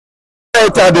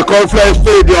set at the Confluence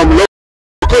Stadium,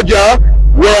 Lokoja,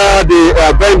 where the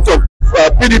event of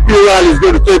PDP rally is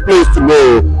going to take place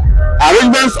tomorrow.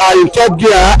 Arrangements are in top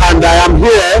gear, and I am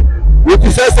here with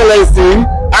His Excellency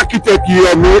Architect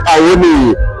Yomi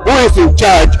Awoniyi, who is in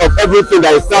charge of everything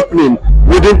that is happening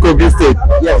within Kogi State.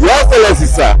 Yes. Your Excellency,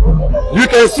 sir, you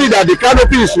can see that the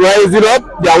canopy is rising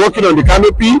up. They are working on the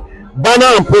canopy.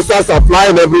 Banner and posters are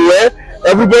flying everywhere.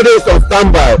 Everybody is on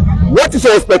standby. What is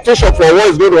your expectation for what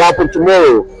is going to happen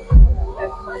tomorrow?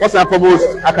 First and foremost,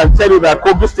 I can tell you that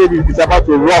Kogi State is about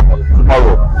to rock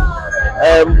tomorrow.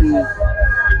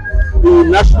 The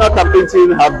national campaign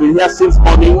team have been here since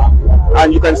morning,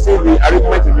 and you can see the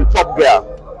arrangement is in top gear.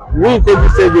 We in Kogi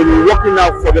State have been working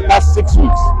now for the past 6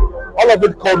 weeks. All of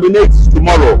it culminates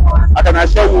tomorrow. I can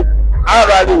assure you, our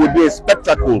rally will be a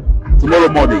spectacle tomorrow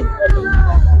morning.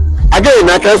 Again,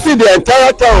 I can see the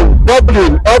entire town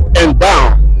bubbling up and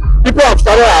down. People have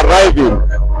started arriving.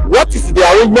 What is the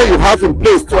arrangement you have in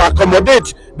place to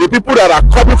accommodate the people that are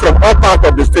coming from all parts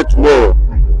of the state tomorrow?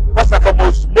 First and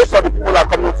foremost, most of the people are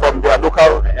coming from their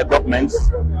local governments,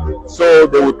 so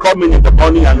they will come in the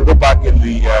morning and go back in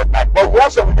the night. But we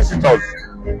have some visitors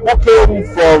who came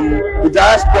from the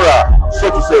diaspora, so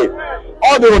to say.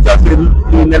 All the hotels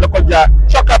in Lokoja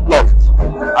chock-a-blocked,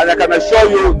 and I can assure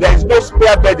you there is no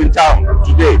spare bed in town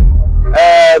today.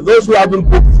 Those who haven't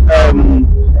booked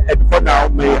before now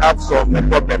may have some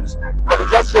problems, but it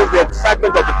just shows the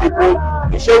excitement of the people.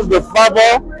 It shows the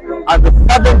fervor and the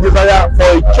fervent desire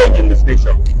for a change in this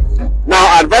nation.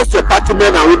 Now, advise your party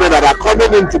men and women that are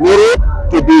coming in tomorrow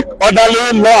to be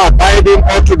orderly, law-abiding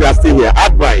all through their stay here.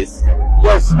 Advice.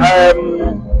 Yes,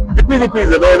 the PDP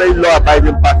is a very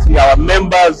law-abiding party. Our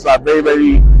members are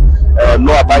very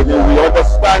law-abiding. We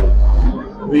understand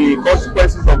the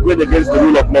consequences of going against the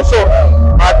rule of law. So,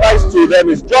 my advice to them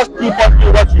is just keep on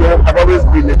doing what you have always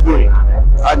been doing,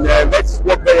 and let's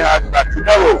work very hard that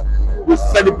tomorrow we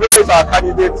celebrate our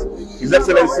candidate, His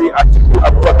Excellency Atiku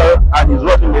Abubakar, and his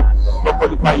running mate,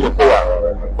 Lokoja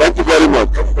Confluence. Thank you very much.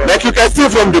 Like you can see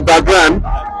from the background,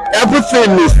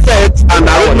 everything is set and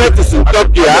arrangement is in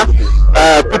top gear.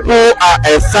 People are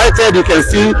excited. You can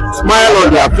see smile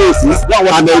on their faces,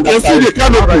 and you can see the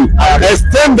canopy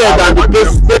extended and the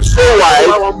place is made so wide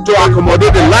to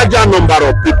accommodate a larger number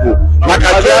of people. Like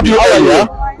I told you earlier,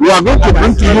 we are going to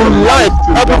bring to you live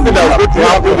everything that is going to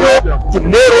happen here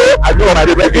tomorrow, from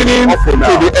the beginning to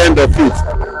the end of it.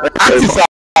 The artists are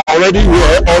already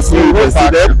here, also you can see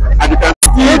them, and you can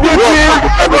see the work on the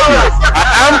canopy. I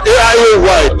am AIA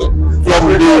White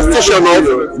from the station of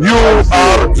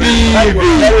URTV.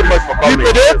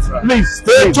 Keep it, please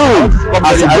stay tuned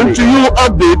as we bring to you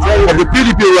update of the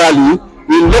PDP rally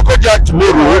in Lokoja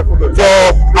tomorrow for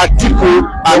Atiku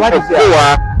and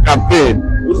Abubakar campaign.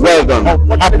 Well done.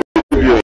 Happy